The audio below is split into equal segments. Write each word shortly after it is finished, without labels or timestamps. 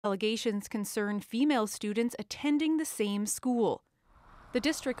Allegations concern female students attending the same school. The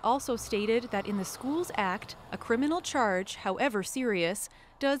district also stated that in the Schools Act, a criminal charge, however serious,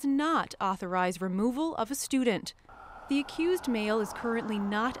 does not authorize removal of a student. The accused male is currently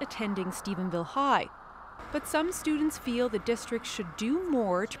not attending Stephenville High, but some students feel the district should do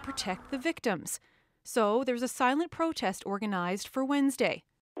more to protect the victims. So there's a silent protest organized for Wednesday.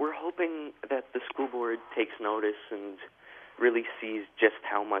 We're hoping that the school board takes notice and really sees just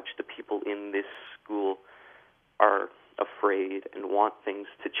how much the people in this school are afraid and want things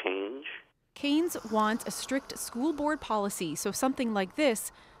to change. Keynes wants a strict school board policy so something like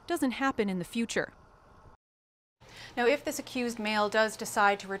this doesn't happen in the future. Now, if this accused male does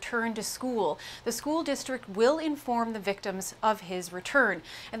decide to return to school, the school district will inform the victims of his return,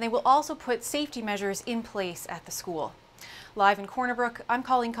 and they will also put safety measures in place at the school. Live in Corner Brook, I'm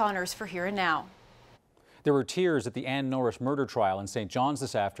Colleen Connors for Here and Now. There were tears at the Ann Norris murder trial in St. John's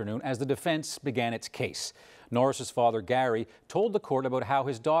this afternoon as the defense began its case. Norris's father, Gary, told the court about how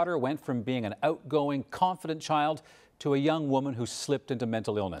his daughter went from being an outgoing, confident child to a young woman who slipped into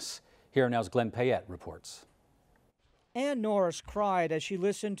mental illness. Here Now's Glenn Payette reports. Ann Norris cried as she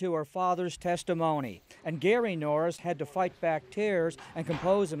listened to her father's testimony, and Gary Norris had to fight back tears and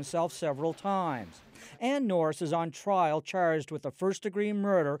compose himself several times. Ann Norris is on trial charged with the first-degree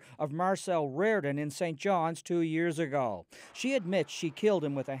murder of Marcel Reardon in St. John's 2 years ago. She admits she killed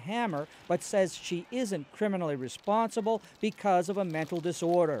him with a hammer, but says she isn't criminally responsible because of a mental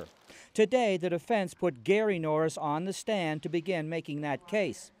disorder. Today, the defense put Gary Norris on the stand to begin making that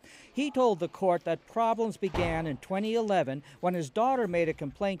case. He told the court that problems began in 2011 when his daughter made a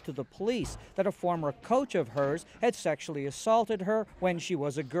complaint to the police that a former coach of hers had sexually assaulted her when she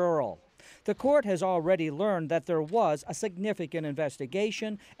was a girl. The court has already learned that there was a significant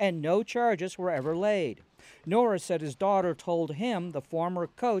investigation and no charges were ever laid. Norris said his daughter told him the former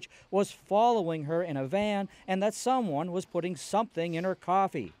coach was following her in a van and that someone was putting something in her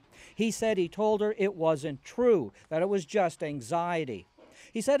coffee. He said he told her it wasn't true, that it was just anxiety.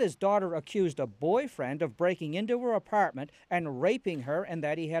 He said his daughter accused a boyfriend of breaking into her apartment and raping her and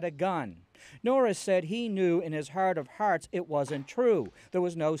that he had a gun. Norris said he knew in his heart of hearts it wasn't true. There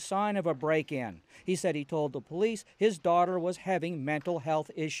was no sign of a break-in. He said he told the police his daughter was having mental health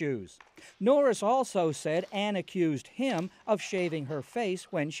issues. Norris also said Ann accused him of shaving her face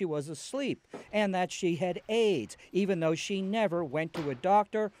when she was asleep and that she had AIDS, even though she never went to a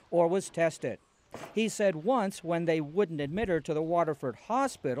doctor or was tested. He said once when they wouldn't admit her to the Waterford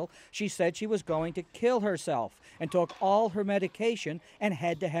Hospital, she said she was going to kill herself and took all her medication and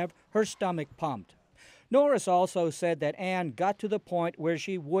had to have her stomach pumped. Norris also said that Ann got to the point where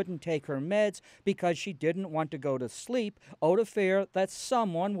she wouldn't take her meds because she didn't want to go to sleep out of fear that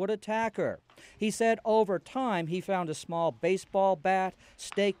someone would attack her. He said over time he found a small baseball bat,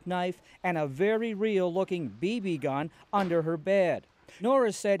 steak knife, and a very real-looking BB gun under her bed.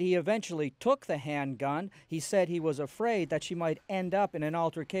 Norris said he eventually took the handgun. He said he was afraid that she might end up in an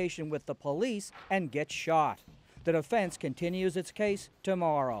altercation with the police and get shot. The defense continues its case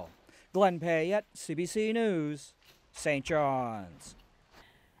tomorrow. Glenn Payette, CBC News, St. John's.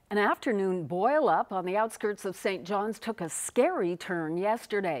 An afternoon boil-up on the outskirts of St. John's took a scary turn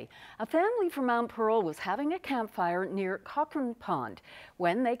yesterday. A family from Mount Pearl was having a campfire near Cochrane Pond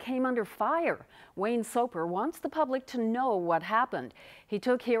when they came under fire. Wayne Soper wants the public to know what happened. He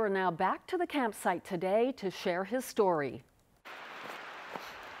took Here and Now back to the campsite today to share his story.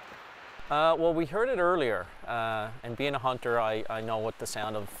 Well, we heard it earlier, and being a hunter, I know what the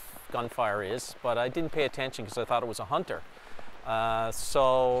sound of gunfire is, but I didn't pay attention because I thought it was a hunter.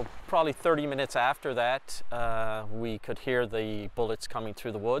 So probably 30 minutes after that, we could hear the bullets coming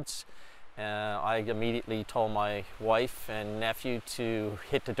through the woods. I immediately told my wife and nephew to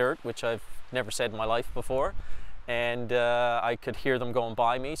hit the dirt, which I've never said in my life before. And I could hear them going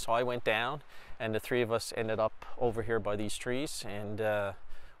by me, so I went down, and the three of us ended up over here by these trees. And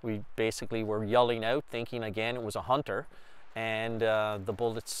we basically were yelling out, thinking again it was a hunter. And the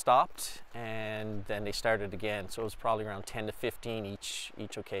bullets stopped, and then they started again. So it was probably around 10 to 15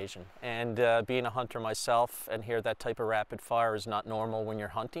 each occasion. And being a hunter myself and hear that type of rapid fire is not normal when you're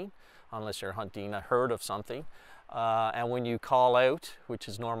hunting, unless you're hunting a herd of something. And when you call out, which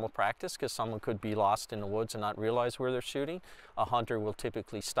is normal practice, because someone could be lost in the woods and not realize where they're shooting, a hunter will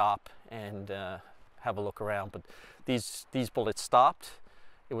typically stop and have a look around. But these bullets stopped.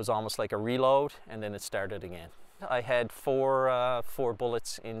 It was almost like a reload, and then it started again. I had four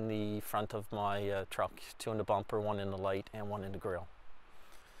bullets in the front of my truck, 2 in the bumper, 1 in the light, and 1 in the grill.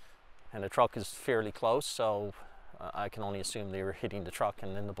 And the truck is fairly close, so I can only assume they were hitting the truck,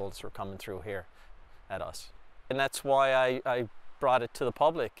 and then the bullets were coming through here at us. And that's why I brought it to the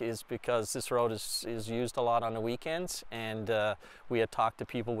public is because this road is used a lot on the weekends, and we had talked to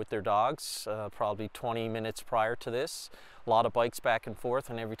people with their dogs probably 20 minutes prior to this. A lot of bikes back and forth,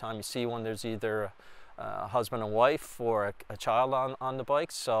 and every time you see one, there's either a husband and wife or a child on the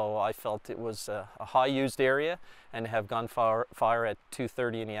bikes. So I felt it was a high used area, and to have gunfire at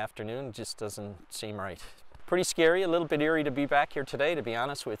 2:30 in the afternoon just doesn't seem right. Pretty scary, a little bit eerie to be back here today, to be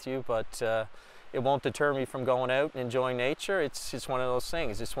honest with you, but it won't deter me from going out and enjoying nature. It's one of those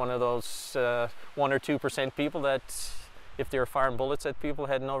things. It's one of those 1 or 2% people that, if they were firing bullets at people,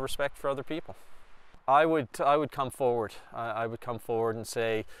 had no respect for other people. I would come forward. I would come forward and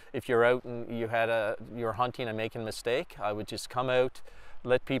say, if you're out and you're hunting and making a mistake, I would just come out,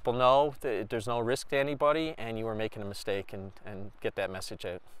 let people know that there's no risk to anybody and you were making a mistake, and get that message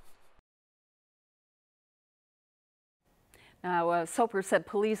out. Now, Soper said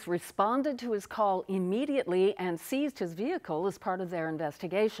police responded to his call immediately and seized his vehicle as part of their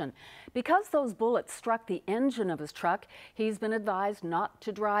investigation. Because those bullets struck the engine of his truck, he's been advised not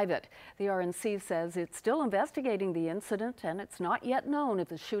to drive it. The RNC says it's still investigating the incident, and it's not yet known if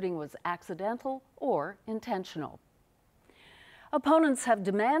the shooting was accidental or intentional. Opponents have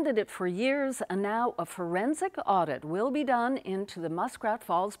demanded it for years, and now a forensic audit will be done into the Muskrat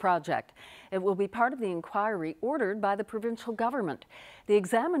Falls project. It will be part of the inquiry ordered by the provincial government. The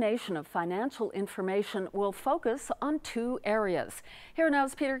examination of financial information will focus on 2 areas. Here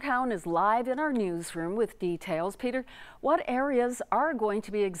now's Peter Cowan is live in our newsroom with details. Peter, what areas are going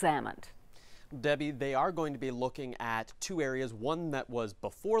to be examined? Debbie, they are going to be looking at 2 areas, one that was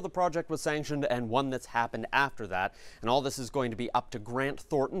before the project was sanctioned and one that's happened after that. And all this is going to be up to Grant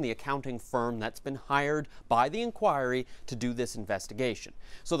Thornton, the accounting firm that's been hired by the inquiry to do this investigation.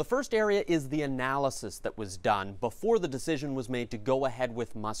 So the first area is the analysis that was done before the decision was made to go ahead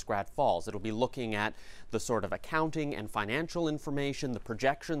with Muskrat Falls. It'll be looking at the sort of accounting and financial information, the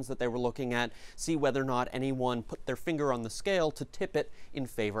projections that they were looking at, see whether or not anyone put their finger on the scale to tip it in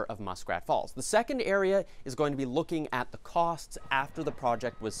favor of Muskrat Falls. The second area is going to be looking at the costs after the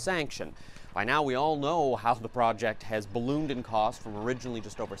project was sanctioned. By now, we all know how the project has ballooned in cost from originally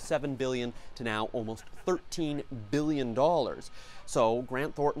just over $7 billion to now almost $13 billion. So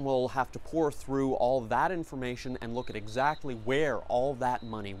Grant Thornton will have to pour through all that information and look at exactly where all that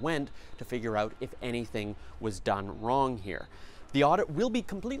money went to figure out if anything was done wrong here. The audit will be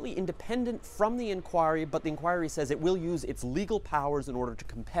completely independent from the inquiry, but the inquiry says it will use its legal powers in order to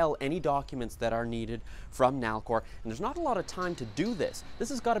compel any documents that are needed from Nalcor. And there's not a lot of time to do this. This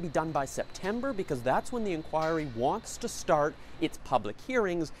has got to be done by September, because that's when the inquiry wants to start its public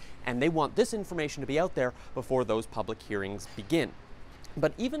hearings, and they want this information to be out there before those public hearings begin.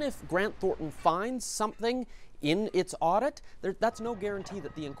 But even if Grant Thornton finds something in its audit, that's no guarantee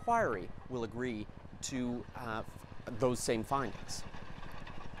that the inquiry will agree to those same findings.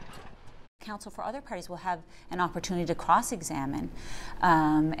 Counsel for other parties will have an opportunity to cross-examine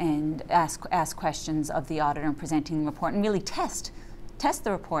and ask questions of the auditor in presenting the report, and really test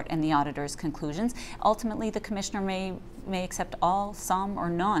the report and the auditor's conclusions. Ultimately, the commissioner may accept all, some, or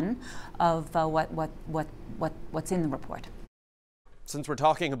none of what's in the report. Since we're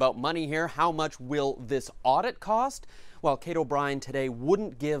talking about money here, how much will this audit cost? Well, Kate O'Brien today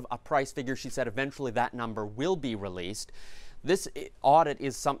wouldn't give a price figure. She said eventually that number will be released. This audit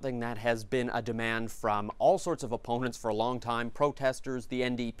is something that has been a demand from all sorts of opponents for a long time, protesters, the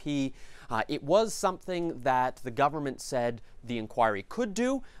NDP. It was something that the government said the inquiry could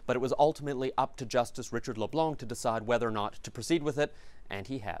do, but it was ultimately up to Justice Richard LeBlanc to decide whether or not to proceed with it, and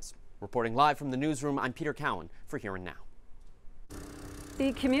he has. Reporting live from the newsroom, I'm Peter Cowan for Here and Now.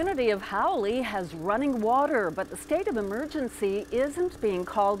 The community of Howley has running water, but the state of emergency isn't being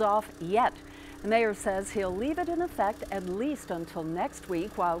called off yet. The mayor says he'll leave it in effect at least until next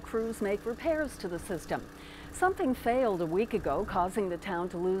week while crews make repairs to the system. Something failed a week ago, causing the town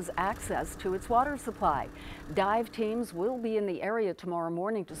to lose access to its water supply. Dive teams will be in the area tomorrow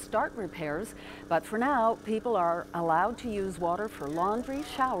morning to start repairs, but for now, people are allowed to use water for laundry,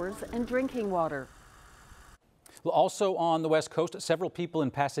 showers, and drinking water. Well, also on the West Coast, several people in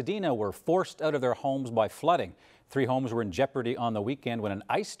Pasadena were forced out of their homes by flooding. 3 homes were in jeopardy on the weekend when an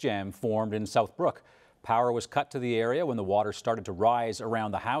ice jam formed in South Brook. Power was cut to the area when the water started to rise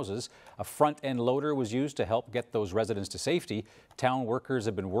around the houses. A front-end loader was used to help get those residents to safety. Town workers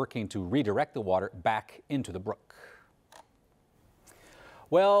have been working to redirect the water back into the brook.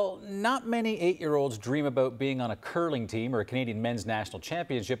 Well, not many 8-year-olds dream about being on a curling team or a Canadian men's national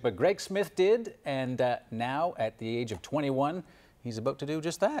championship, but Greg Smith did, and now at the age of 21, he's about to do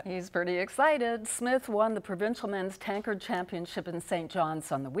just that. He's pretty excited. Smith won the Provincial Men's Tankard Championship in St.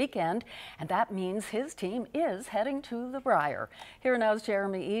 John's on the weekend, and that means his team is heading to the Brier. Here now's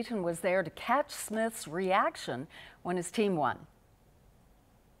Jeremy Eaton was there to catch Smith's reaction when his team won.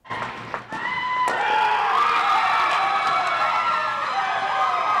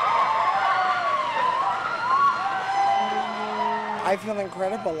 I feel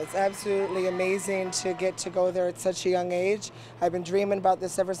incredible. It's absolutely amazing to get to go there at such a young age. I've been dreaming about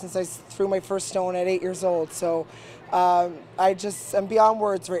this ever since I threw my first stone at 8 years old. So I'm beyond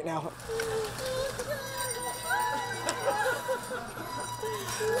words right now.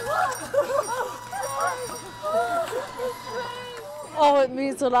 Oh, it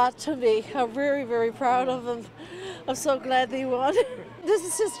means a lot to me. I'm very, very proud of him. I'm so glad that he won. This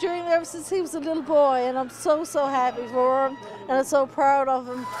is his dream ever since he was a little boy, and I'm so, so happy for him, and I'm so proud of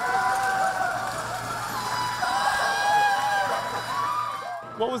him.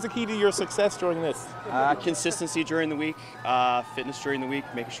 What was the key to your success during this? Consistency during the week, fitness during the week,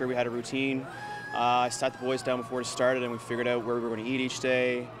 making sure we had a routine. I sat the boys down before it started, and we figured out where we were going to eat each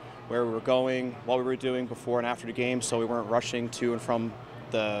day, where we were going, what we were doing before and after the game, so we weren't rushing to and from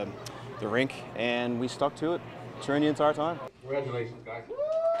the rink, and we stuck to it during the entire time. Congratulations, guys.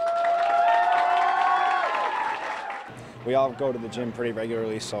 We all go to the gym pretty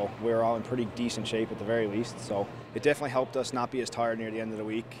regularly, so we're all in pretty decent shape at the very least, so it definitely helped us not be as tired near the end of the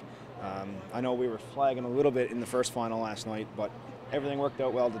week. I know we were flagging a little bit in the first final last night, but everything worked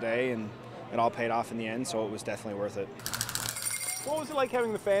out well today, and it all paid off in the end, so it was definitely worth it. What was it like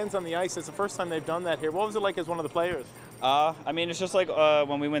having the fans on the ice? It's the first time they've done that here. What was it like as one of the players? I mean, it's just like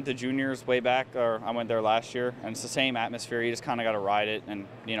when we went to juniors way back, or I went there last year, and it's the same atmosphere. You just kind of got to ride it and,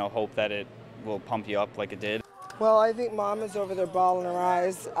 you know, hope that it will pump you up like it did. Well, I think Mom is over there bawling her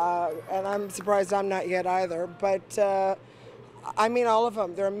eyes, and I'm surprised I'm not yet either. But I mean, all of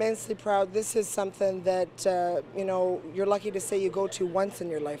them, they're immensely proud. This is something that, you know, you're lucky to say you go to once in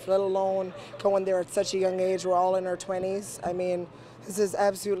your life, let alone going there at such a young age. We're all in our 20s. I mean, this is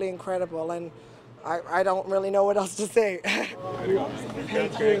absolutely incredible, and I don't really know what else to say.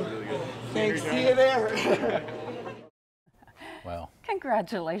 Thank you. Thanks. See you there. Well,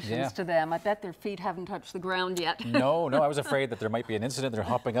 congratulations to them. I bet their feet haven't touched the ground yet. No, I was afraid that there might be an incident. They're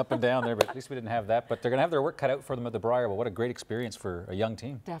hopping up and down there, but at least we didn't have that. But they're going to have their work cut out for them at the Brier. Well, what a great experience for a young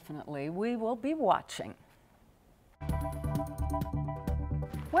team. Definitely. We will be watching.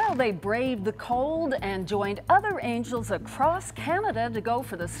 Well, they braved the cold and joined other angels across Canada to go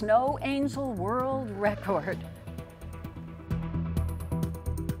for the Snow Angel World Record.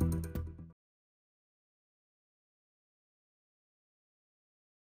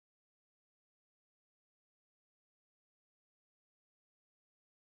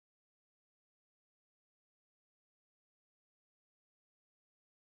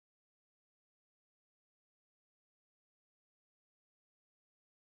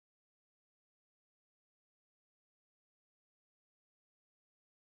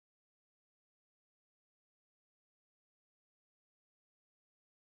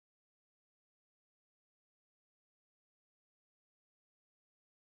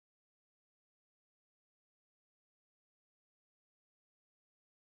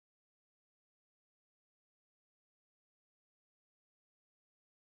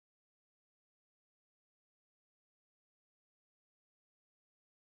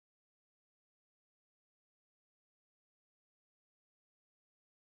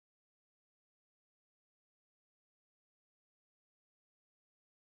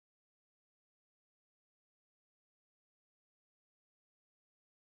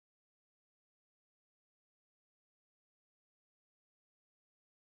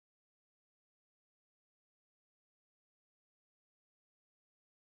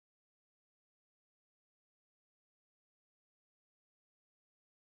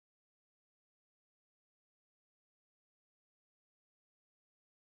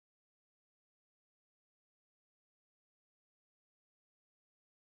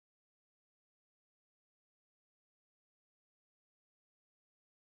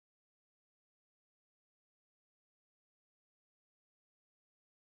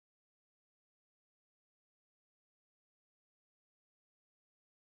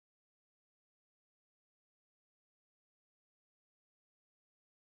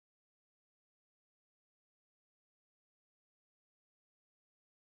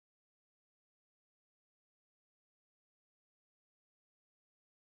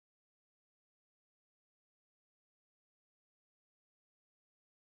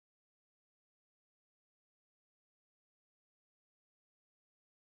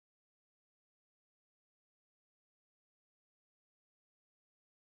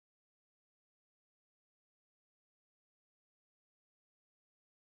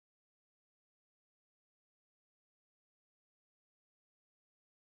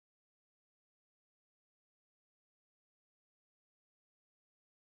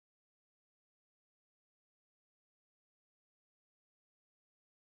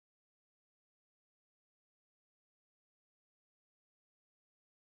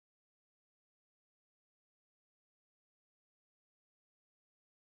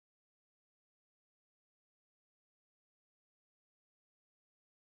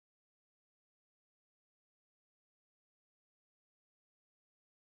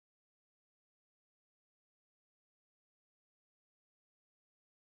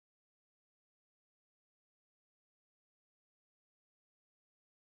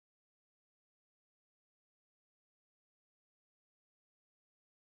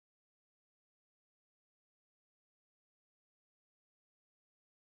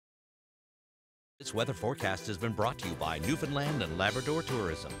 Tonight's weather forecast has been brought to you by Newfoundland and Labrador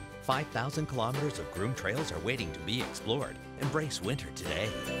Tourism. 5,000 kilometers of groomed trails are waiting to be explored. Embrace winter today.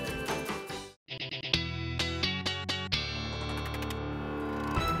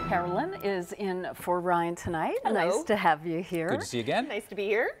 Carolyn is in for Ryan tonight. Hello. Nice to have you here. Good to see you again. Nice to be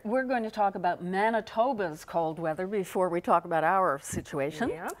here. We're going to talk about Manitoba's cold weather before we talk about our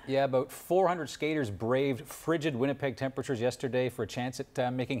situation. Yeah, about 400 skaters braved frigid Winnipeg temperatures yesterday for a chance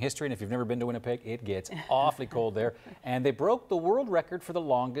at making history. And if you've never been to Winnipeg, it gets awfully cold there. And they broke the world record for the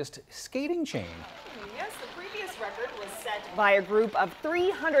longest skating chain. Yes, the previous record was set by a group of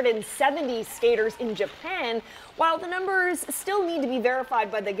 370 skaters in Japan, while the numbers still need to be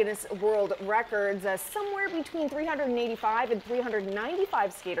verified by the Guinness World Records. Somewhere between 385 and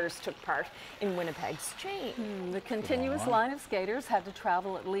 395 skaters took part in Winnipeg's chain. The continuous line of skaters had to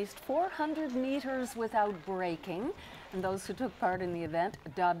travel at least 400 meters without breaking, and those who took part in the event,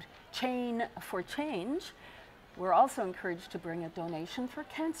 dubbed Chain for Change, were also encouraged to bring a donation for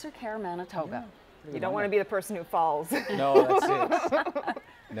Cancer Care Manitoba. You don't want to be the person who falls. No, that's it.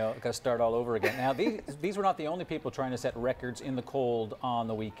 No, got to start all over again. Now, these were not the only people trying to set records in the cold on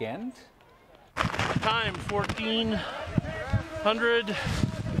the weekend. Time 1400,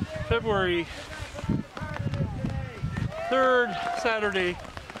 February 3rd, Saturday,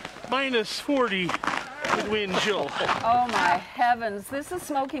 minus 40 with wind chill. Oh my heavens. This is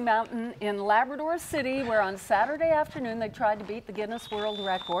Smoky Mountain in Labrador City, where on Saturday afternoon they tried to beat the Guinness World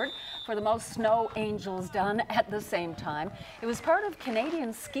Record for the most snow angels done at the same time. It was part of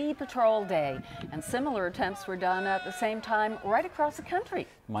Canadian Ski Patrol Day, and similar attempts were done at the same time right across the country.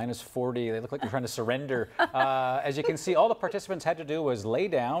 Minus 40, they look like they're trying to surrender. As you can see, all the participants had to do was lay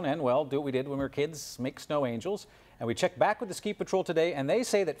down and, well, do what we did when we were kids, make snow angels. And we checked back with the Ski Patrol today, and they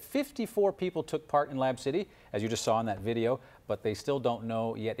say that 54 people took part in Lab City, as you just saw in that video, but they still don't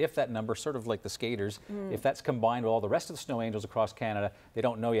know yet if that number, sort of like the skaters, if that's combined with all the rest of the snow angels across Canada, they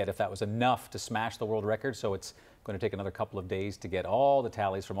don't know yet if that was enough to smash the world record. So it's going to take another couple of days to get all the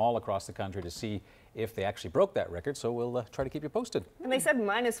tallies from all across the country to see if they actually broke that record. So we'll try to keep you posted. And they said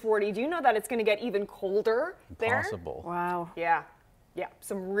minus 40. Do you know that it's going to get even colder there? Impossible. Wow. Yeah. Yeah,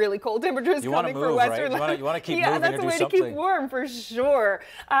 some really cold temperatures coming for Western. Right? You want to keep yeah, moving that's or a do way something. to keep warm for sure.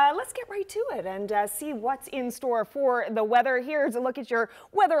 Let's get right to it and see what's in store for the weather. Here's a look at your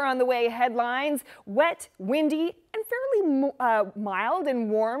weather on the way headlines. Wet, windy, and fairly mild and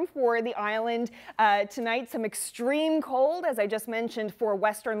warm for the island tonight. Some extreme cold, as I just mentioned, for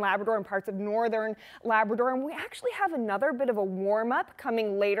Western Labrador and parts of Northern Labrador. And we actually have another bit of a warm-up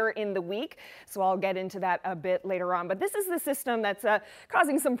coming later in the week, so I'll get into that a bit later on. But this is the system that's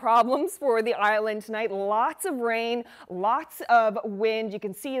causing some problems for the island tonight. Lots of rain, lots of wind. You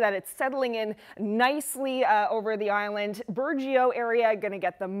can see that it's settling in nicely over the island. Burgeo area going to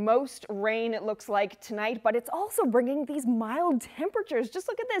get the most rain, it looks like, tonight, but it's also bringing these mild temperatures. Just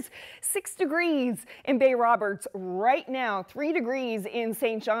look at this, 6 degrees in Bay Roberts right now, 3 degrees in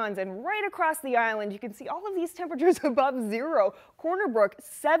St. John's, and right across the island you can see all of these temperatures above zero. Corner Brook,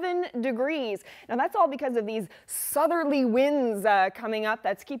 7 degrees. Now that's all because of these southerly winds coming up.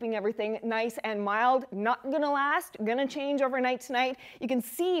 That's keeping everything nice and mild. Not gonna last, gonna change overnight tonight. You can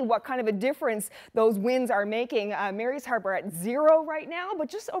see what kind of a difference those winds are making. Mary's Harbor at 0 right now, but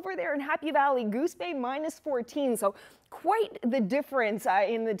just over there in Happy Valley, Goose Bay minus 14. So quite the difference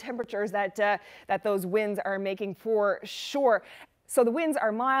in the temperatures that those winds are making for sure. So the winds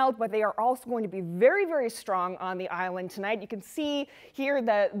are mild, but they are also going to be very, very strong on the island tonight. You can see here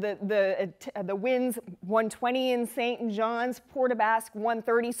the winds 120 in St. John's, Port aux Basques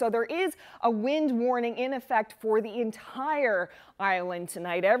 130. So there is a wind warning in effect for the entire island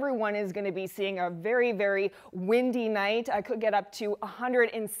tonight. Everyone is going to be seeing a very, very windy night. I could get up to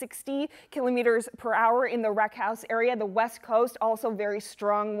 160 kilometers per hour in the Wreck House area. The west coast also very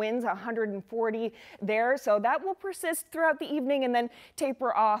strong winds, 140 there. So that will persist throughout the evening and then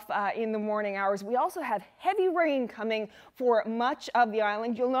taper off in the morning hours. We also have heavy rain coming for much of the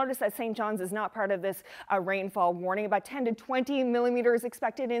island. You'll notice that St. John's is not part of this rainfall warning. About 10 to 20 millimeters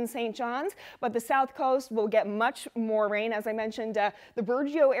expected in St. John's, but the south coast will get much more rain. As I mentioned, the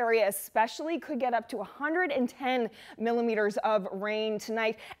Burgeo area especially could get up to 110 millimeters of rain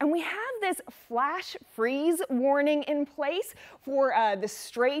tonight. And we have this flash freeze warning in place for the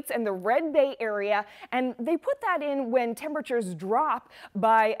Straits and the Red Bay area. And they put that in when temperatures drop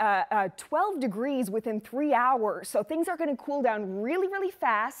by 12 degrees within 3 hours. So things are going to cool down really, really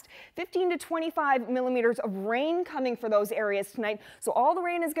fast. 15 to 25 millimeters of rain coming for those areas tonight. So all the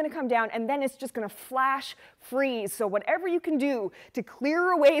rain is going to come down and then it's just going to flash freeze. So whatever you can do do to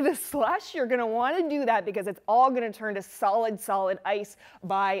clear away the slush, you're going to want to do that because it's all going to turn to solid ice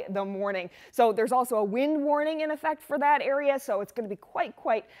by the morning. So there's also a wind warning in effect for that area, so it's going to be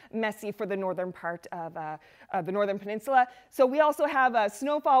quite messy for the northern part of the northern peninsula. So we also have a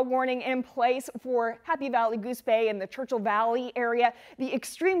snowfall warning in place for Happy Valley, Goose Bay, and the Churchill Valley area. The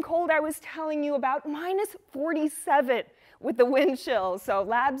extreme cold I was telling you about, -47 with the wind chills. So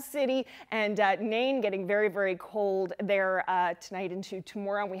Lab City and Nain getting very cold there tonight into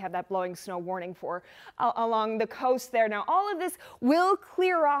tomorrow. We have that blowing snow warning for along the coast there. Now all of this will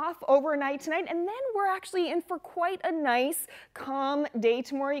clear off overnight tonight, and then we're actually in for quite a nice calm day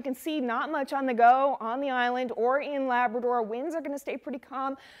tomorrow. You can see not much on the go on the island or in Labrador. Winds are going to stay pretty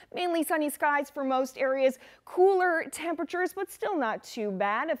calm, mainly sunny skies for most areas. Cooler temperatures, but still not too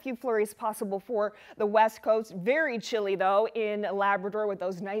bad. A few flurries possible for the west coast. Very chilly though in Labrador with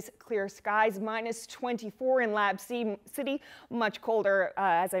those nice clear skies. -24 in Lab City, much colder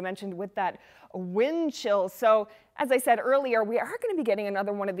as I mentioned with that wind chill. So as I said earlier, we are going to be getting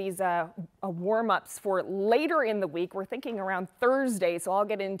another one of these warm-ups for later in the week. We're thinking around Thursday, so I'll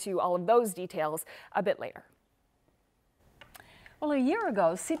get into all of those details a bit later. Well, a year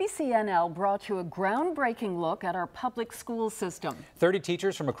ago, CBC NL brought you a groundbreaking look at our public school system. 30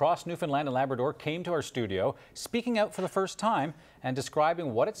 teachers from across Newfoundland and Labrador came to our studio, speaking out for the first time and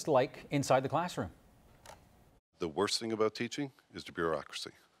describing what it's like inside the classroom. The worst thing about teaching is the bureaucracy.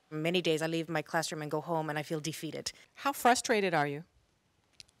 Many days I leave my classroom and go home and I feel defeated. How frustrated are you?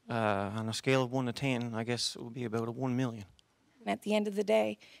 On a scale of 1 to 10, I guess it would be about a 1 million. At the end of the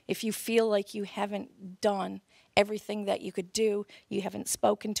day, if you feel like you haven't done everything that you could do, you haven't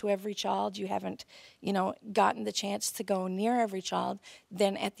spoken to every child, you haven't, gotten the chance to go near every child,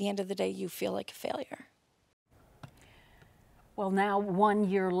 then at the end of the day, you feel like a failure. Well, now 1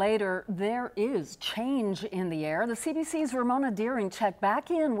 year later, there is change in the air. The CBC's Ramona Deering checked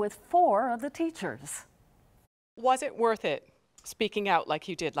back in with 4 of the teachers. Was it worth it speaking out like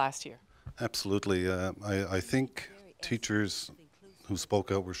you did last year? Absolutely. I think teachers who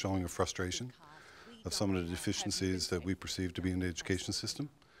spoke out were showing a frustration of some of the deficiencies that we perceive to be in the education system.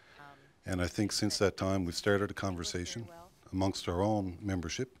 And I think since that time we've started a conversation amongst our own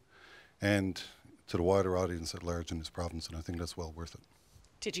membership and to the wider audience at large in this province, and I think that's well worth it.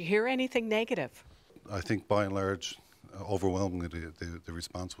 Did you hear anything negative? I think by and large, overwhelmingly the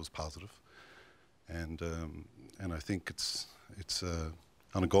response was positive. And I think it's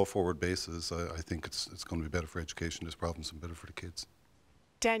on a go-forward basis, I think it's going to be better for education in this province and better for the kids.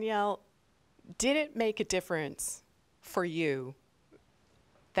 Danielle, did it make a difference for you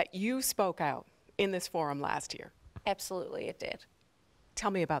that you spoke out in this forum last year? Absolutely, it did.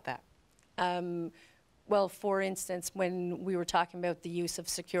 Tell me about that. Well, for instance, when we were talking about the use of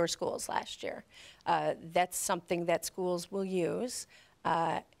secure schools last year, that's something that schools will use.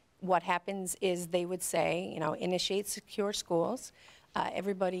 What happens is they would say, initiate secure schools.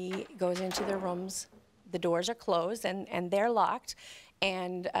 Everybody goes into their rooms, the doors are closed and they're locked.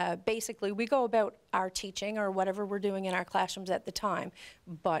 And basically we go about our teaching or whatever we're doing in our classrooms at the time,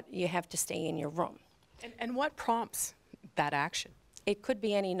 but you have to stay in your room. And what prompts that action? It could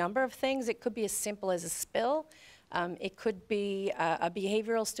be any number of things. It could be as simple as a spill. It could be a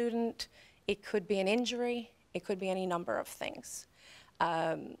behavioral student. It could be an injury. It could be any number of things.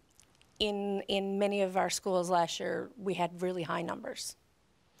 In many of our schools last year, we had really high numbers.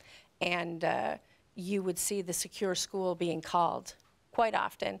 And you would see the secure school being called quite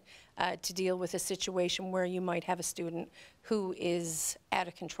often to deal with a situation where you might have a student who is out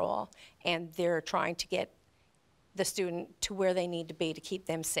of control and they're trying to get the student to where they need to be to keep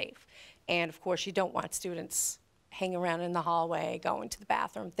them safe. And of course, you don't want students hanging around in the hallway, going to the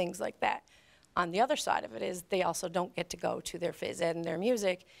bathroom, things like that. On the other side of it is they also don't get to go to their phys ed and their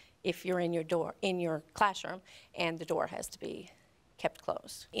music if you're in your classroom and the door has to be kept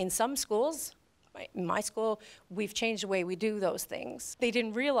closed. In some schools, in my school, we've changed the way we do those things. They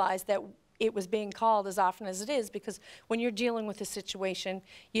didn't realize that it was being called as often as it is, because when you're dealing with a situation,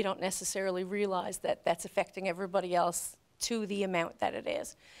 you don't necessarily realize that that's affecting everybody else to the amount that it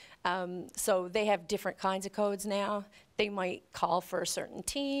is. So they have different kinds of codes now. They might call for a certain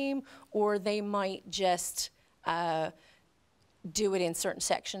team, or they might just do it in certain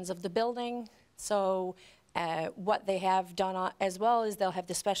sections of the building. So what they have done as well is they'll have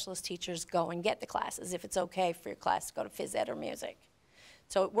the specialist teachers go and get the classes if it's okay for your class to go to phys ed or music.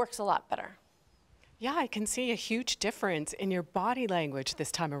 So it works a lot better. Yeah, I can see a huge difference in your body language this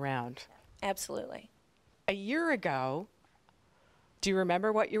time around. Absolutely. A year ago, do you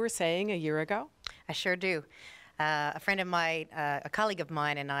remember what you were saying a year ago? I sure do. A friend of mine, a colleague of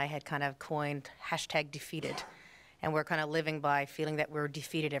mine and I had kind of coined #defeated. and we're kind of living by feeling that we're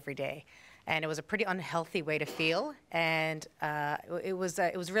defeated every day. And it was a pretty unhealthy way to feel, and it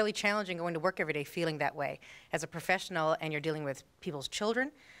was really challenging going to work every day feeling that way. As a professional, and you're dealing with people's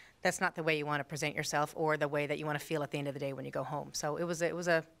children, that's not the way you want to present yourself or the way that you want to feel at the end of the day when you go home. So it was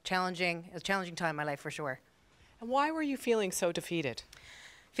a challenging time in my life for sure. And why were you feeling so defeated?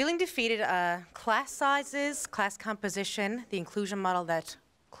 Feeling defeated, class sizes, class composition, the inclusion model that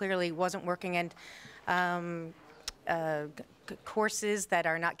clearly wasn't working, and courses that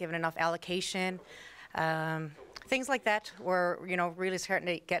are not given enough allocation. Things like that were, really starting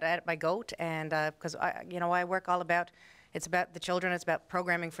to get at my goat, and because I work all about. It's about the children. It's about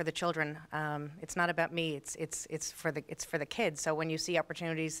programming for the children. It's not about me. It's for the kids. So when you see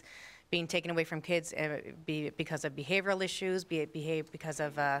opportunities being taken away from kids, be it because of behavioral issues, be it because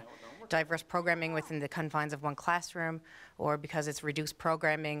of diverse programming within the confines of one classroom, or because it's reduced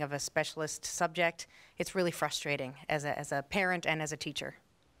programming of a specialist subject, it's really frustrating as a parent and as a teacher.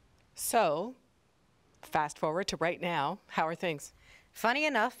 So, fast forward to right now. How are things? Funny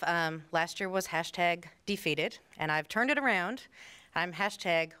enough, last year was #defeated, and I've turned it around. I'm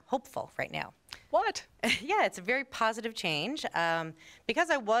 #hopeful right now. What? Yeah, it's a very positive change. Because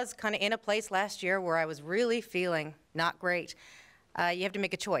I was kind of in a place last year where I was really feeling not great, you have to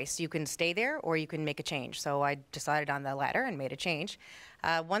make a choice. You can stay there or you can make a change. So I decided on the latter and made a change.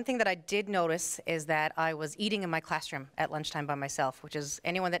 One thing that I did notice is that I was eating in my classroom at lunchtime by myself, which is,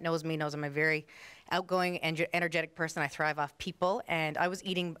 anyone that knows me knows I'm a very outgoing and energetic person. I thrive off people, and I was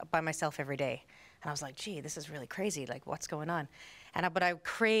eating by myself every day. And I was like, gee, this is really crazy. Like, what's going on? But I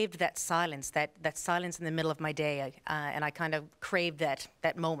craved that silence, that silence in the middle of my day, and I kind of craved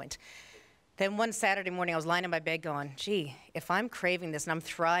that moment. Then one Saturday morning, I was lying in my bed going, gee, if I'm craving this and I'm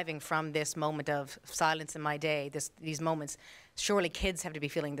thriving from this moment of silence in my day, these moments, surely kids have to be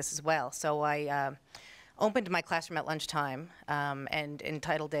feeling this as well. So I opened my classroom at lunchtime and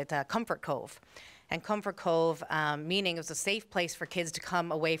entitled it Comfort Cove. And Comfort Cove, meaning it was a safe place for kids to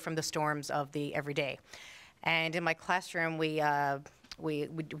come away from the storms of the everyday. And in my classroom, we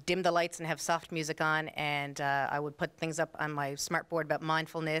dim the lights and have soft music on, and I would put things up on my smart board about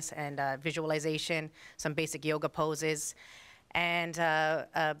mindfulness and visualization, some basic yoga poses. And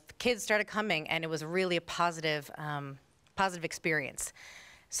kids started coming, and it was really a positive experience.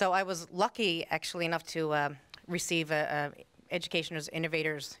 So I was lucky, actually, enough to receive a Educationers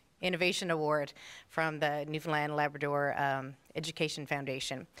Innovation Award from the Newfoundland and Labrador Education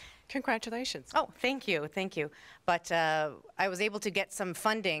Foundation. Congratulations. Oh, thank you, thank you. But I was able to get some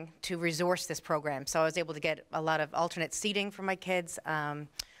funding to resource this program. So I was able to get a lot of alternate seating for my kids,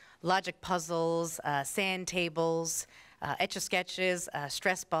 logic puzzles, sand tables, etch-a-sketches,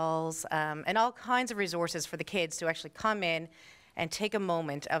 stress balls, and all kinds of resources for the kids to actually come in and take a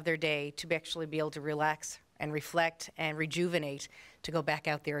moment of their day to actually be able to relax and reflect and rejuvenate to go back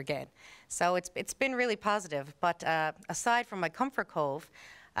out there again. So it's been really positive. But aside from my Comfort Cove,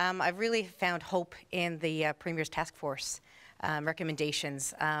 I've really found hope in the Premier's Task Force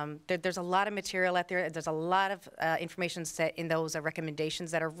recommendations. There's a lot of material out there. There's a lot of information set in those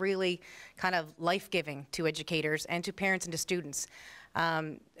recommendations that are really kind of life-giving to educators and to parents and to students.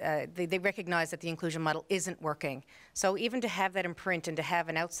 They recognize that the inclusion model isn't working. So even to have that in print and to have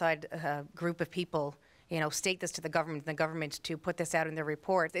an outside group of people state this to the government, and the government to put this out in their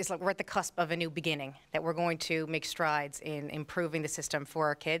report, it's like we're at the cusp of a new beginning, that we're going to make strides in improving the system for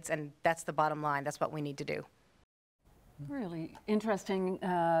our kids, and that's the bottom line. That's what we need to do. Really interesting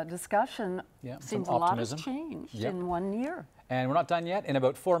discussion. Yeah, seems some a lot optimism. has changed Yep. in 1 year. And we're not done yet. In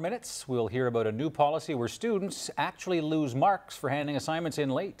about 4 minutes, we'll hear about a new policy where students actually lose marks for handing assignments in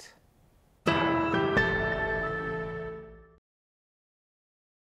late.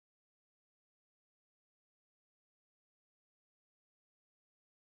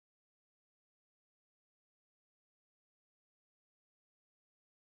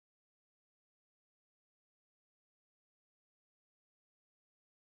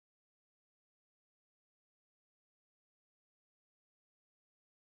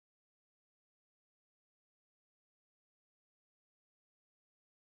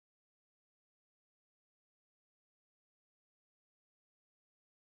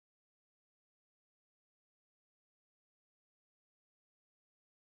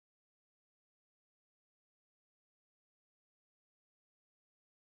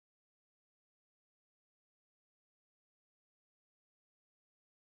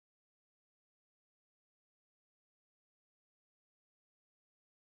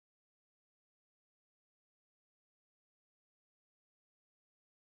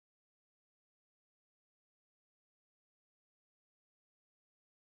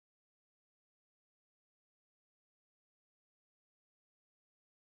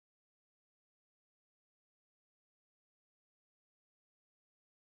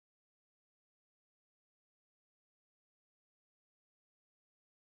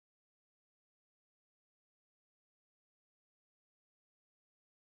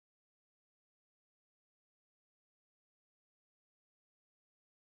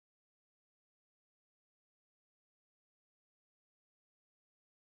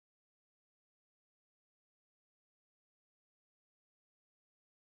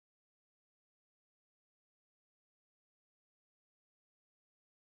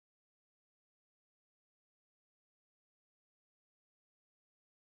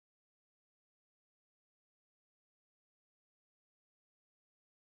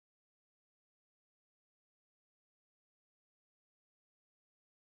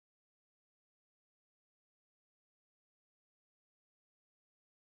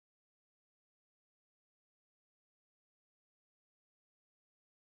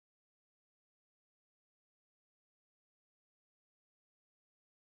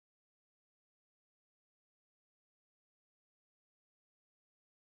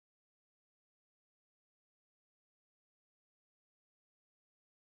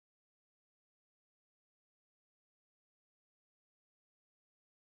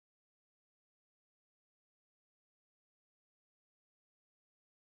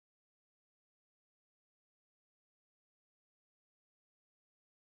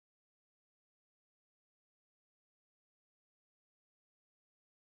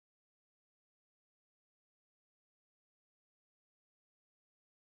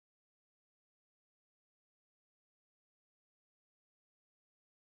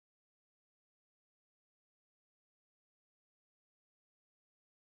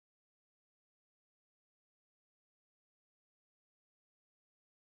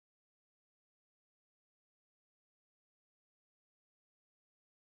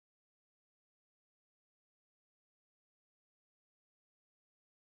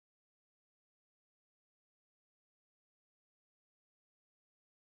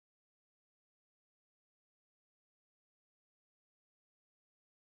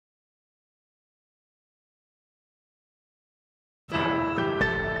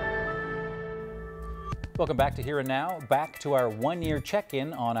 Welcome back to Here and Now, back to our one-year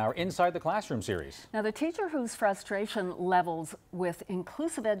check-in on our Inside the Classroom series. Now, the teacher whose frustration levels with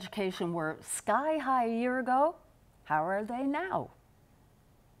inclusive education were sky high a year ago, how are they now?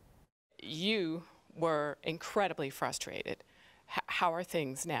 You were incredibly frustrated. How are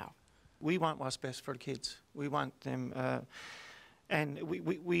things now? We want what's best for the kids. We want them, and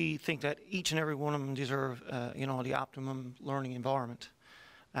we think that each and every one of them deserve, you know, the optimum learning environment.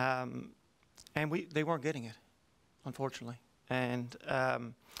 And they weren't getting it, unfortunately. And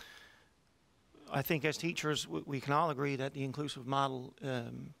I think as teachers, we can all agree that the inclusive model,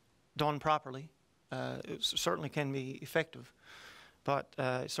 done properly, it certainly can be effective, but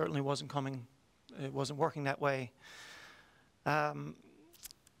it certainly wasn't working that way. The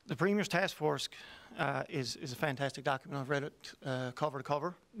Premier's Task Force is a fantastic document. I've read it cover to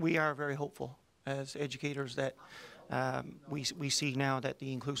cover. We are very hopeful as educators that we see now that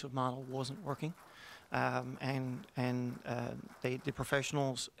the inclusive model wasn't working, and the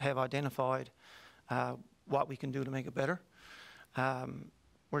professionals have identified what we can do to make it better.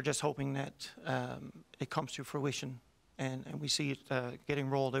 We're just hoping that it comes to fruition and we see it getting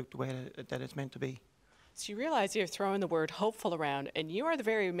rolled out the way that it's meant to be. So you realize you're throwing the word hopeful around, and you are the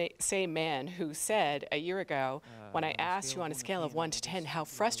very same man who said a year ago, when I asked you on a scale of 1 to 10 how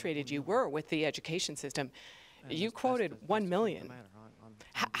frustrated you were with the education system, you quoted 1 million.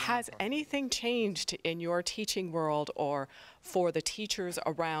 Has anything changed in your teaching world or for the teachers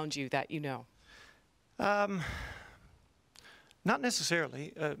around you that you know? Not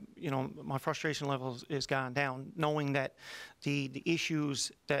necessarily. You know, my frustration level is gone down, knowing that the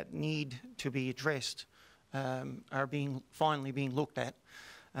issues that need to be addressed are finally being looked at.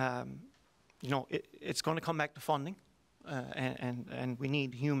 You know, it's going to come back to funding, and we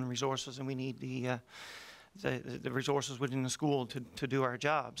need human resources, and we need the resources within the school to do our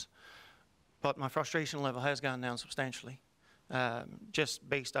jobs. But my frustration level has gone down substantially, just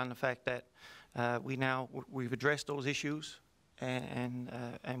based on the fact that we've addressed those issues, and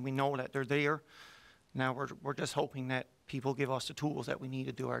we know that they're there. Now we're just hoping that people give us the tools that we need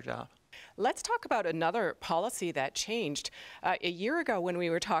to do our job. Let's talk about another policy that changed. A year ago when we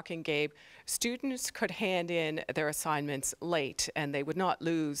were talking, Gabe, students could hand in their assignments late and they would not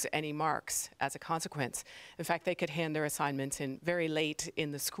lose any marks as a consequence. In fact, they could hand their assignments in very late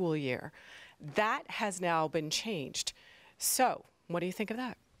in the school year. That has now been changed. So, what do you think of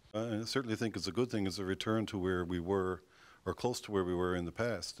that? I certainly think it's a good thing. It's a return to where we were, or close to where we were in the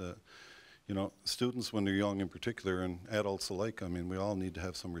past. You know, students when they're young in particular, and adults alike, I mean, we all need to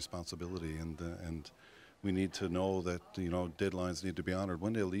have some responsibility, and we need to know that, you know, deadlines need to be honored.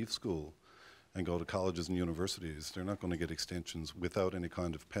 When they leave school and go to colleges and universities, they're not going to get extensions without any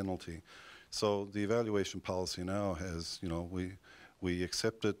kind of penalty. So the evaluation policy now has, you know, we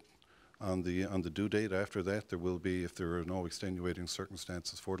accept it on the due date. After that, there will be, if there are no extenuating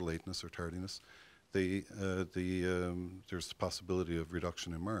circumstances for the lateness or tardiness, there's the possibility of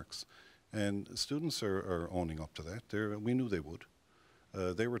reduction in marks. And students are owning up to that. We knew they would.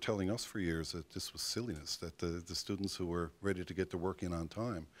 They were telling us for years that this was silliness, that the students who were ready to get their work in on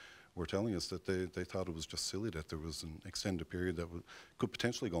time were telling us that they thought it was just silly, that there was an extended period that could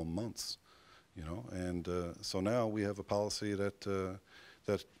potentially go months, you know. And so now we have a policy that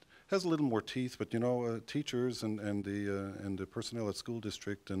has a little more teeth, but, you know, teachers and the personnel at school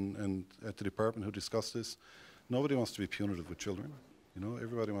district and at the department who discuss this, nobody wants to be punitive with children. You know,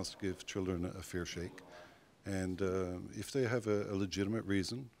 everybody wants to give children a fair shake. And if they have a legitimate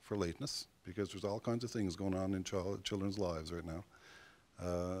reason for lateness, because there's all kinds of things going on in children's lives right now,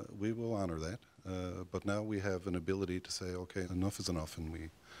 we will honor that. But now we have an ability to say, okay, enough is enough, and we,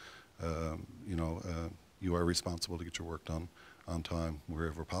 you know, you are responsible to get your work done on time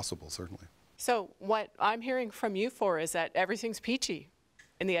wherever possible, certainly. So what I'm hearing from you is that everything's peachy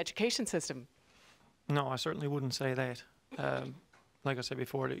in the education system. No, I certainly wouldn't say that. Like I said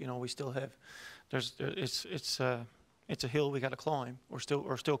before, that, you know, we still have, it's a hill we got to climb. We're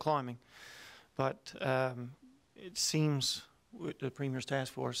still climbing, but it seems with the Premier's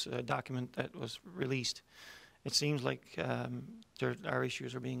Task Force document that was released, it seems like our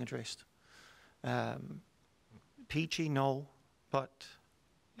issues are being addressed. Peachy, no, but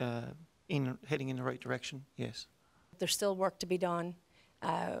heading in the right direction, yes. There's still work to be done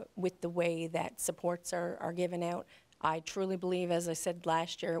with the way that supports are given out. I truly believe, as I said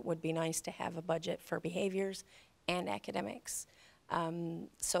last year, it would be nice to have a budget for behaviors and academics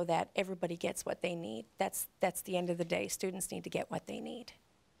so that everybody gets what they need. That's the end of the day. Students need to get what they need.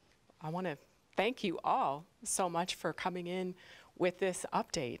 I want to thank you all so much for coming in with this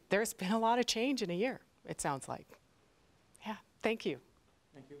update. There's been a lot of change in a year, it sounds like. Yeah, thank you.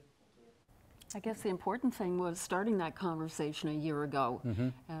 Thank you. I guess the important thing was starting that conversation a year ago,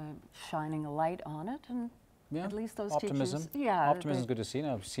 shining a light on it, and at least those optimism. teachers. Yeah, optimism is good to see.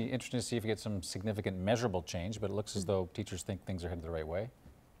 Now, interesting to see if we get some significant measurable change, but it looks as though teachers think things are headed the right way.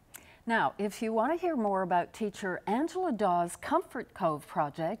 Now, if you want to hear more about teacher Angela Dawes' Comfort Cove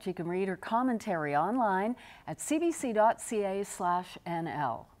project, you can read her commentary online at cbc.ca/NL.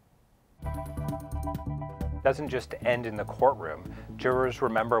 Doesn't just end in the courtroom. Jurors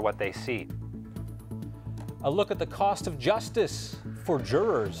remember what they see. A look at the cost of justice for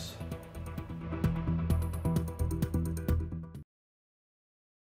jurors.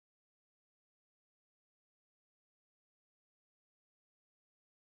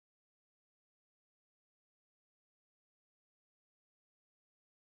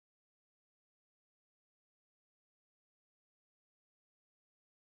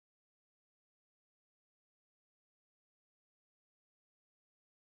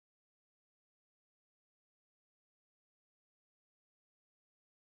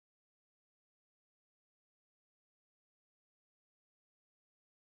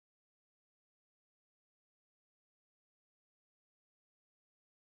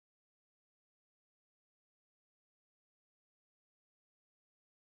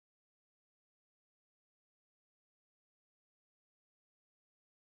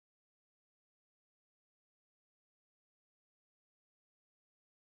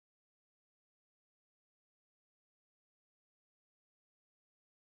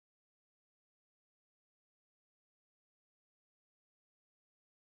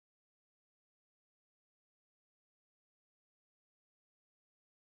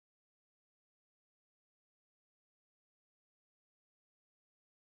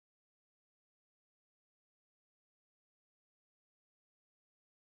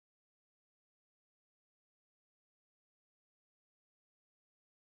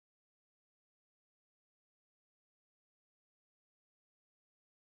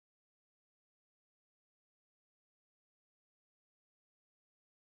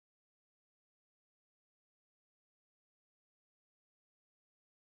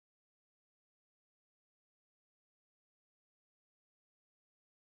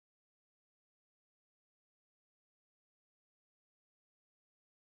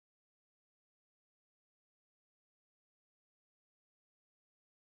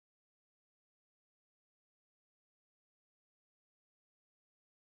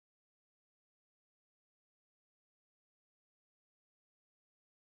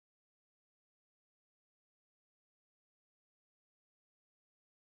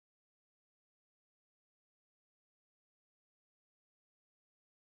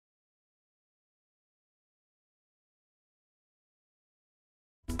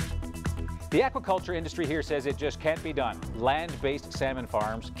 The aquaculture industry here says it just can't be done. Land-based salmon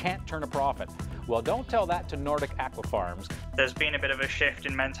farms can't turn a profit. Well, don't tell that to Nordic Aqua Farms. There's been a bit of a shift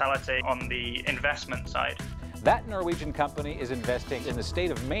in mentality on the investment side. That Norwegian company is investing in the state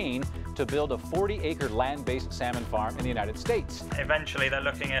of Maine to build a 40-acre land-based salmon farm in the United States. Eventually, they're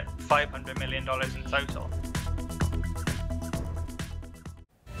looking at $500 million in total.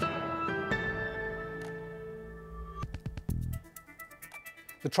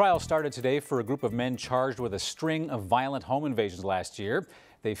 The trial started today for a group of men charged with a string of violent home invasions last year.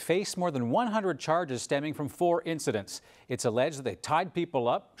 They face more than 100 charges stemming from 4 incidents. It's alleged that they tied people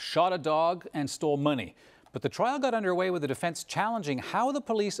up, shot a dog, and stole money. But the trial got underway with the defense challenging how the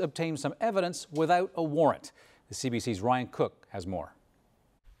police obtained some evidence without a warrant. The CBC's Ryan Cook has more.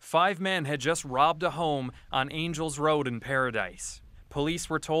 5 men had just robbed a home on Angels Road in Paradise. Police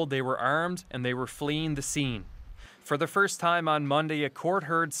were told they were armed and they were fleeing the scene. For the first time on Monday, a court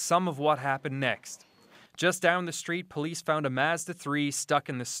heard some of what happened next. Just down the street, police found a Mazda 3 stuck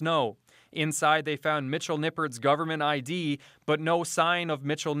in the snow. Inside, they found Mitchell Nippard's government ID, but no sign of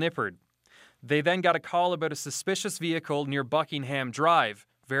Mitchell Nippard. They then got a call about a suspicious vehicle near Buckingham Drive,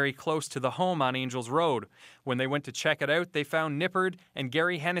 very close to the home on Angels Road. When they went to check it out, they found Nippard and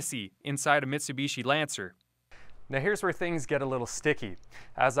Gary Hennessy inside a Mitsubishi Lancer. Now here's where things get a little sticky.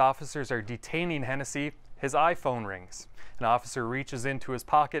 As officers are detaining Hennessy, his iPhone rings. An officer reaches into his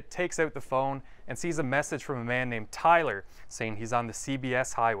pocket, takes out the phone, and sees a message from a man named Tyler saying he's on the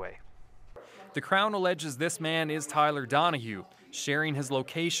CBS highway. The Crown alleges this man is Tyler Donahue, sharing his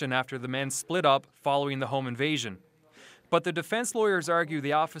location after the men split up following the home invasion. But the defense lawyers argue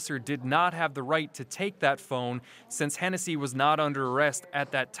the officer did not have the right to take that phone since Hennessy was not under arrest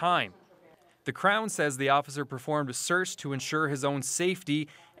at that time. The Crown says the officer performed a search to ensure his own safety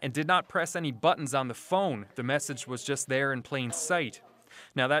and did not press any buttons on the phone. The message was just there in plain sight.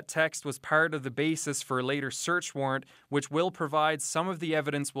 Now, that text was part of the basis for a later search warrant, which will provide some of the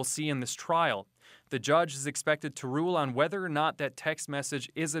evidence we'll see in this trial. The judge is expected to rule on whether or not that text message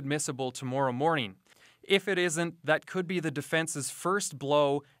is admissible tomorrow morning. If it isn't, that could be the defense's first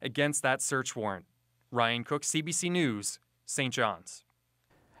blow against that search warrant. Ryan Cook, CBC News, St. John's.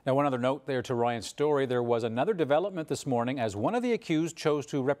 Now, one other note there to Ryan's story, there was another development this morning as one of the accused chose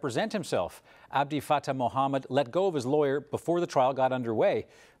to represent himself. Abdi Fatah Mohammed let go of his lawyer before the trial got underway.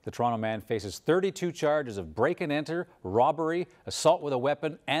 The Toronto man faces 32 charges of break and enter, robbery, assault with a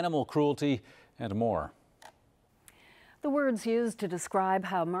weapon, animal cruelty, and more. The words used to describe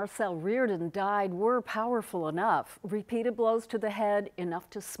how Marcel Reardon died were powerful enough. Repeated blows to the head, enough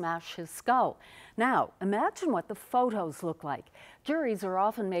to smash his skull. Now, imagine what the photos look like. Juries are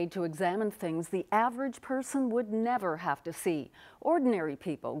often made to examine things the average person would never have to see. Ordinary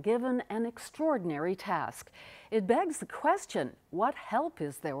people given an extraordinary task. It begs the question, what help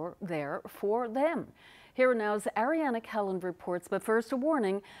is there for them? Here now's Ariana Kelland reports, but first a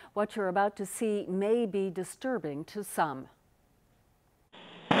warning, what you're about to see may be disturbing to some.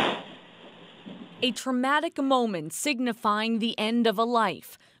 A traumatic moment signifying the end of a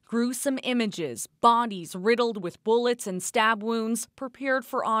life. Gruesome images, bodies riddled with bullets and stab wounds, prepared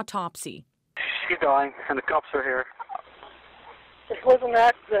for autopsy. She's dying, and the cops are here. It was an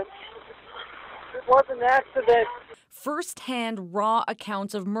accident. It was an accident. First-hand raw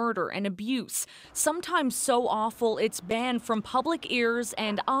accounts of murder and abuse, sometimes so awful it's banned from public ears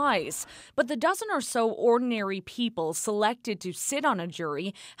and eyes. But the dozen or so ordinary people selected to sit on a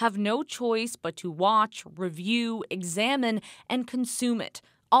jury have no choice but to watch, review, examine, and consume it,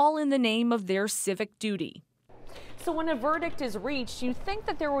 all in the name of their civic duty. So when a verdict is reached, you think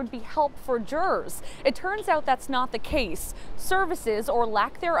that there would be help for jurors. It turns out that's not the case. Services, or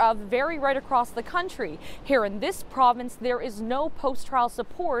lack thereof, vary right across the country. Here in this province, there is no post-trial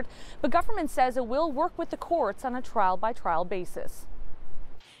support, but government says it will work with the courts on a trial-by-trial basis.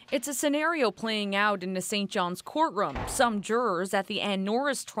 It's a scenario playing out in the St. John's courtroom. Some jurors at the Ann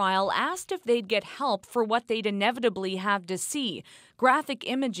Norris trial asked if they'd get help for what they'd inevitably have to see, graphic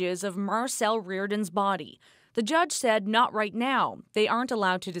images of Marcel Reardon's body. The judge said not right now. They aren't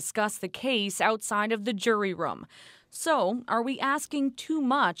allowed to discuss the case outside of the jury room. So, are we asking too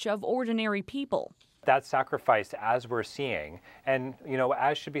much of ordinary people? That sacrifice, as we're seeing, and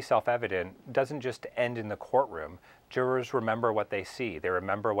as should be self-evident, doesn't just end in the courtroom. Jurors remember what they see. They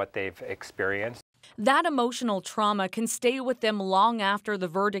remember what they've experienced. That emotional trauma can stay with them long after the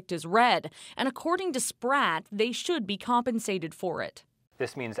verdict is read, and according to Spratt, they should be compensated for it.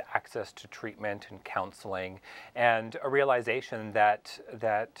 This means access to treatment and counseling, and a realization that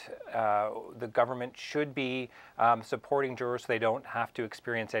the government should be supporting jurors so they don't have to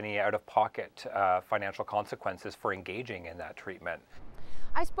experience any out-of-pocket financial consequences for engaging in that treatment.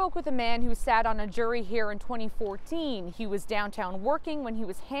 I spoke with a man who sat on a jury here in 2014. He was downtown working when he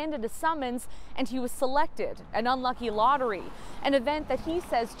was handed a summons and he was selected, an unlucky lottery, an event that he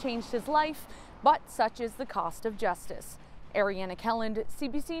says changed his life, but such is the cost of justice. Ariana Kelland,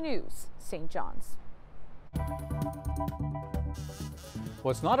 CBC News, St. John's.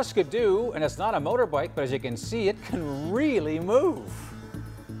 Well, it's not a skidoo and it's not a motorbike, but as you can see, it can really move.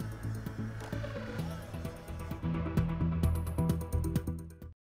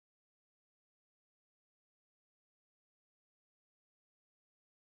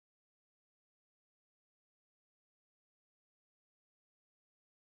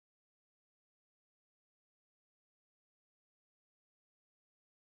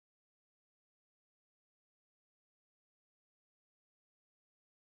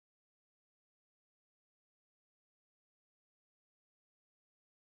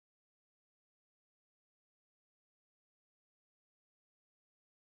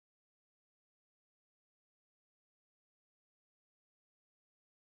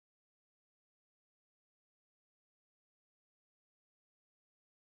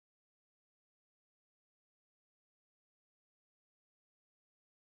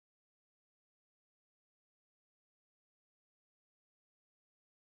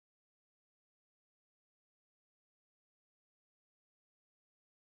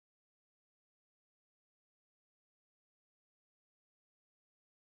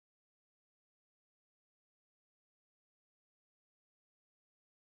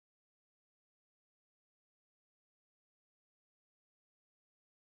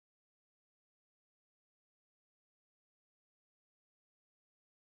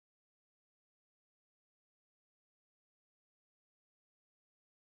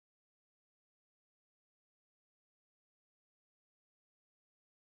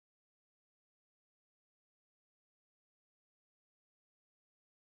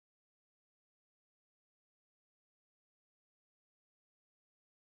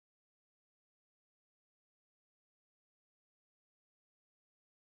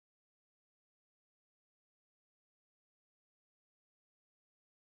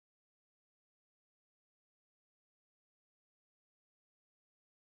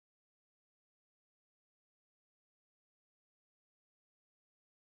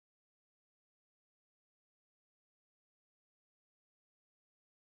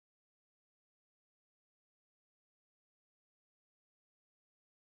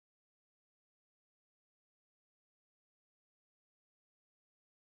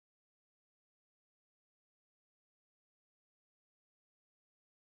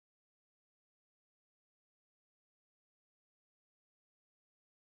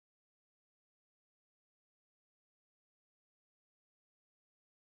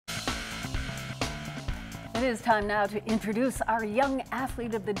 It is time now to introduce our young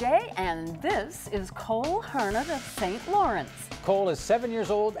athlete of the day, and this is Cole Hernot of St. Lawrence. Cole is 7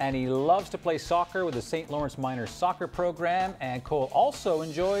 years old and he loves to play soccer with the St. Lawrence Minors soccer program, and Cole also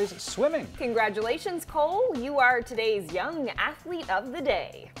enjoys swimming. Congratulations, Cole. You are today's young athlete of the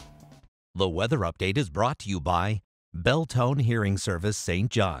day. The weather update is brought to you by Belltone Hearing Service St.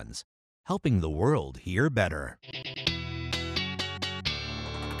 John's, helping the world hear better.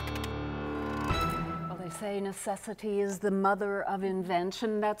 Say necessity is the mother of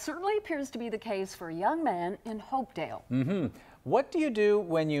invention. That certainly appears to be the case for a young man in Hopedale. What do you do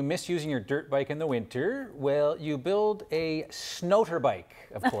when you miss using your dirt bike in the winter? Well, you build a snoater bike,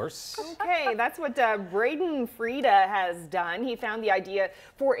 of course. Okay, that's what Braden Frieda has done. He found the idea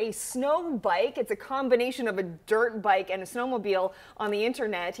for a snow bike. It's a combination of a dirt bike and a snowmobile on the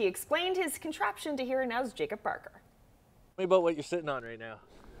internet. He explained his contraption to Here and Now's Jacob Parker. Tell me about what you're sitting on right now.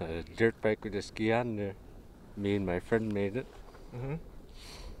 A dirt bike with a ski on there. Me and my friend made it.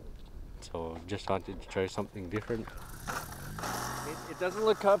 So just wanted to try something different. It doesn't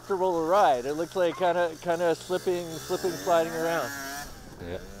look comfortable to ride. It looks like kind of slipping, sliding around.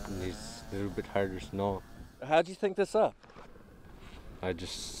 Yeah, it needs a little bit harder snow. How'd you think this up? I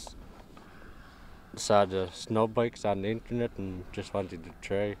just saw the snow bikes on the internet and just wanted to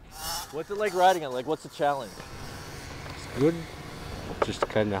try. What's it like riding it? Like, what's the challenge? It's good, just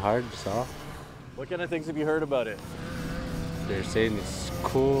kind of hard, so. What kind of things have you heard about it? They're saying it's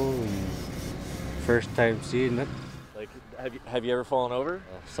cool and first time seeing it. Like, have you ever fallen over?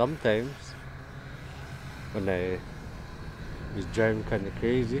 Sometimes, when I was driving kind of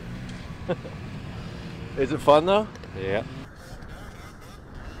crazy. Is it fun though? Yeah.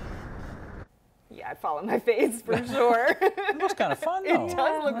 Yeah, I'd fall on my face for sure. It looks kind of fun though. It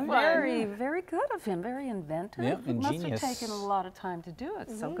does look fun. Very, very good of him. Very inventive. Yeah, It must ingenious. have taken a lot of time to do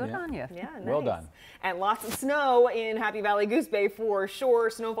it. So good on you. Yeah, nice. Well done. And lots of snow in Happy Valley Goose Bay for sure.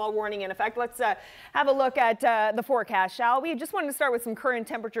 Snowfall warning in effect. Let's have a look at the forecast, shall we? Just wanted to start with some current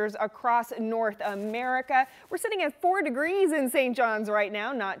temperatures across North America. We're sitting at 4 degrees in St. John's right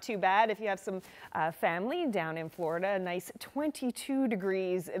now. Not too bad if you have some family down in Florida. A nice 22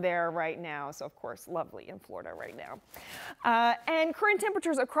 degrees there right now. So, of course, lovely in Florida right now. And current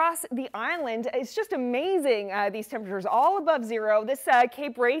temperatures across the island, it's just amazing, these temperatures all above zero. This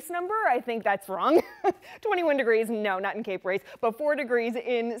Cape Race number, I think that's wrong. 21 degrees, no, not in Cape Race, but 4 degrees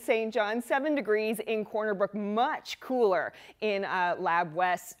in St. John, 7 degrees in Corner Brook, much cooler in Lab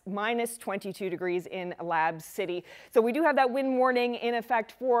West, minus 22 degrees in Lab City. So we do have that wind warning in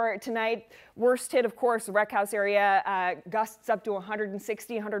effect for tonight. Worst hit, of course, Rec House area, gusts up to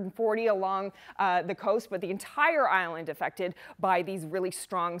 160, 140 along the coast, but the entire island affected by these really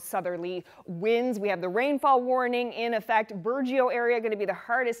strong southerly winds. We have the rainfall warning in effect. Burgeo area going to be the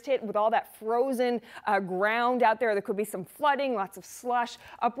hardest hit with all that frozen ground out there. There could be some flooding, lots of slush,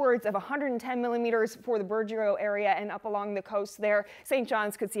 upwards of 110 millimeters for the Burgeo area and up along the coast there. St.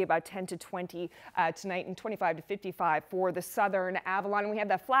 John's could see about 10 to 20 tonight and 25 to 55 for the southern Avalon. And we have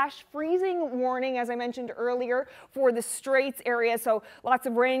that flash freezing warning, as I mentioned earlier, for the Straits area. So lots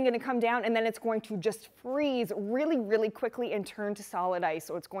of rain going to come down, and then it's going to just freeze really, really quickly and turn to solid ice.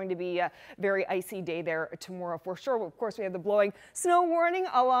 So it's going to be a very icy day there tomorrow for sure. Of course, we have the blowing snow warning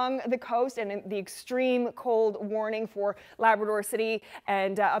along the coast and the extreme cold warning for Labrador City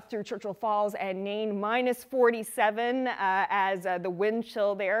and up through Churchill Falls and Nain, minus 47 as the wind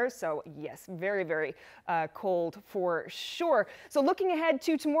chill there. So yes, very, very cold for sure. So looking ahead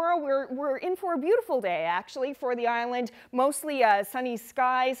to tomorrow, we're in for a beautiful day actually for the island. Mostly sunny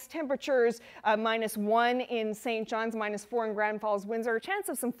skies, temperatures -1 in St. John's, -4 in Grand Falls, Windsor. Chance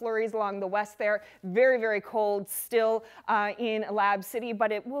of some flurries along the west there. Very, very cold still in Lab City,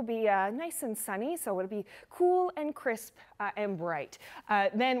 but it will be nice and sunny, so it'll be cool and crisp and bright.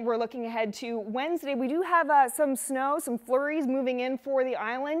 Then we're looking ahead to Wednesday. We do have some snow, some flurries moving in for the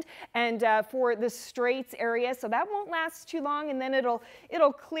island and for the Straits area, so that won't last too long, and then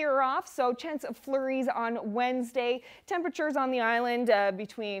it'll clear off. So chance of flurries on Wednesday. Temperatures on the island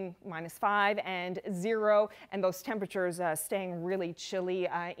between -5 and 0, and those temperatures staying really chilly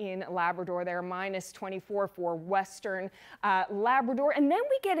in Labrador there, -24 for western Labrador. And then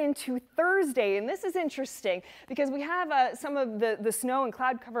we get into Thursday, and this is interesting because we have some of the snow and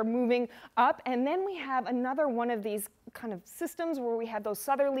cloud cover moving up, and then we have another one of these kind of systems where we had those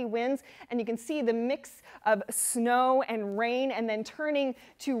southerly winds, and you can see the mix of snow and rain, and then turning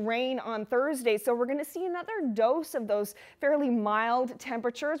to rain on Thursday. So we're going to see another dose of those fairly mild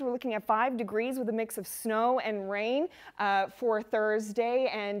temperatures. We're looking at 5 degrees with a mix of snow and rain for Thursday,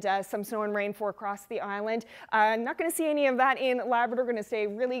 and some snow and rain for across the island. Not going to see any of that in Labrador. Going to stay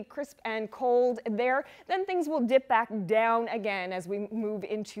really crisp and cold there. Then things will dip back down again as we move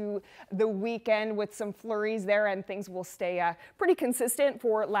into the weekend with some flurries there, and things will stay pretty consistent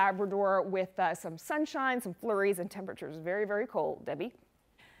for Labrador with some sunshine, some flurries, and temperatures very, very cold. Debbie?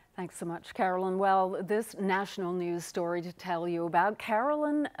 Thanks so much, Carolyn. Well, this national news story to tell you about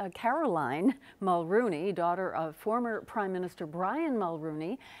Caroline Mulroney, daughter of former Prime Minister Brian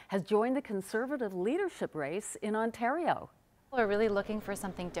Mulroney, has joined the Conservative leadership race in Ontario. We're really looking for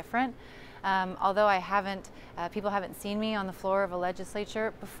something different. Although people haven't seen me on the floor of a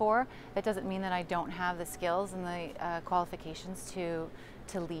legislature before, that doesn't mean that I don't have the skills and the qualifications to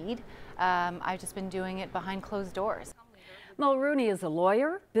lead. I've just been doing it behind closed doors. Mulroney is a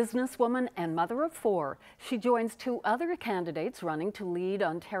lawyer, businesswoman, and mother of 4. She joins 2 other candidates running to lead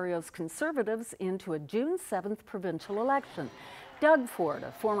Ontario's Conservatives into a June 7th provincial election. Doug Ford,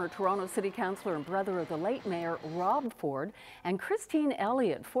 a former Toronto City Councillor and brother of the late Mayor Rob Ford, and Christine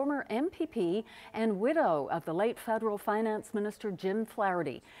Elliott, former MPP and widow of the late federal Finance Minister Jim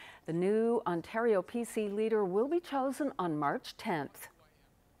Flaherty. The new Ontario PC leader will be chosen on March 10th.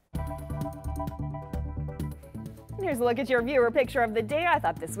 Here's a look at your viewer picture of the day. I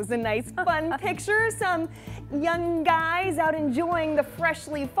thought this was a nice, fun picture. Some young guys out enjoying the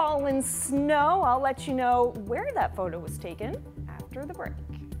freshly fallen snow. I'll let you know where that photo was taken after the break.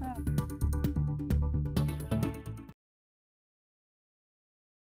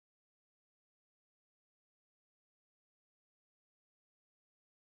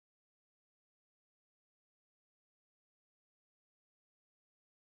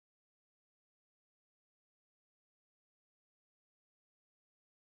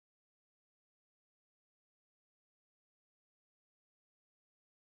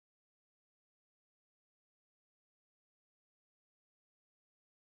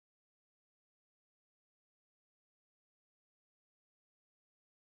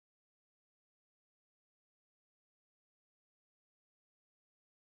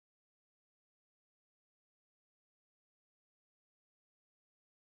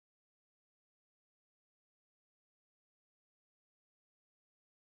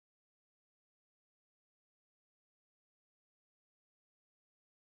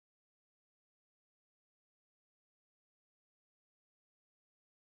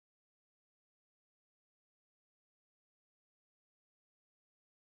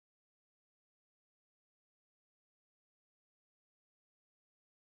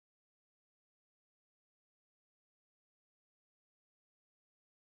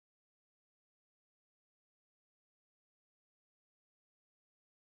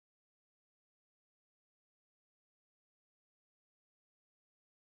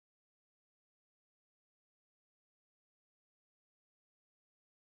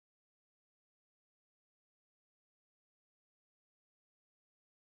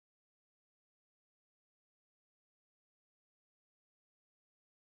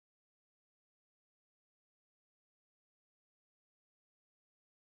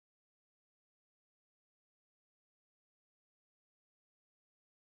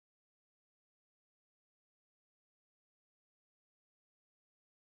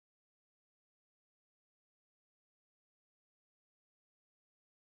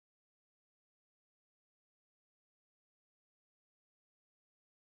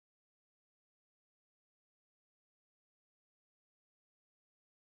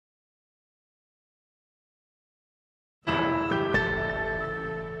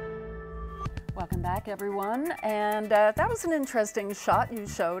 Welcome back, everyone. And that was an interesting shot you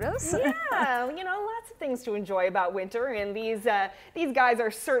showed us. Yeah, you know, lots of things to enjoy about winter, and these guys are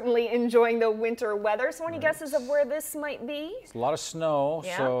certainly enjoying the winter weather. So any guesses of where this might be? It's a lot of snow,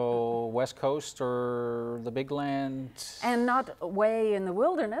 Yeah. so West Coast or the big land. And not way in the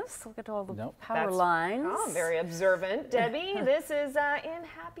wilderness. Look at all the power lines. Oh, very observant, Debbie. This is in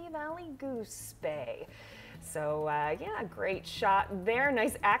Happy Valley Goose Bay. So, yeah, great shot there.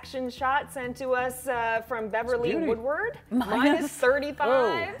 Nice action shot sent to us from Beverly Woodward. Minus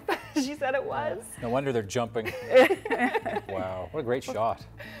 35, she said it was. No wonder they're jumping. Wow, what a great shot.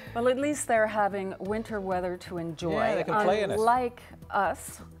 Well, at least they're having winter weather to enjoy. Yeah, they can play in it. Unlike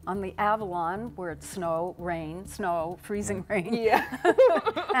us on the Avalon, where it's snow, freezing rain. Yeah.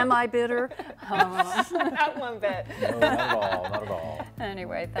 Am I bitter? Not one bit. No, not at all, not at all.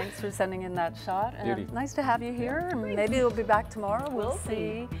 Anyway, thanks for sending in that shot. Beauty. Nice to have have you here. And maybe we'll be back tomorrow. We'll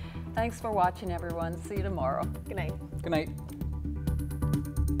see. Thanks for watching, everyone. See you tomorrow. Good night. Good night.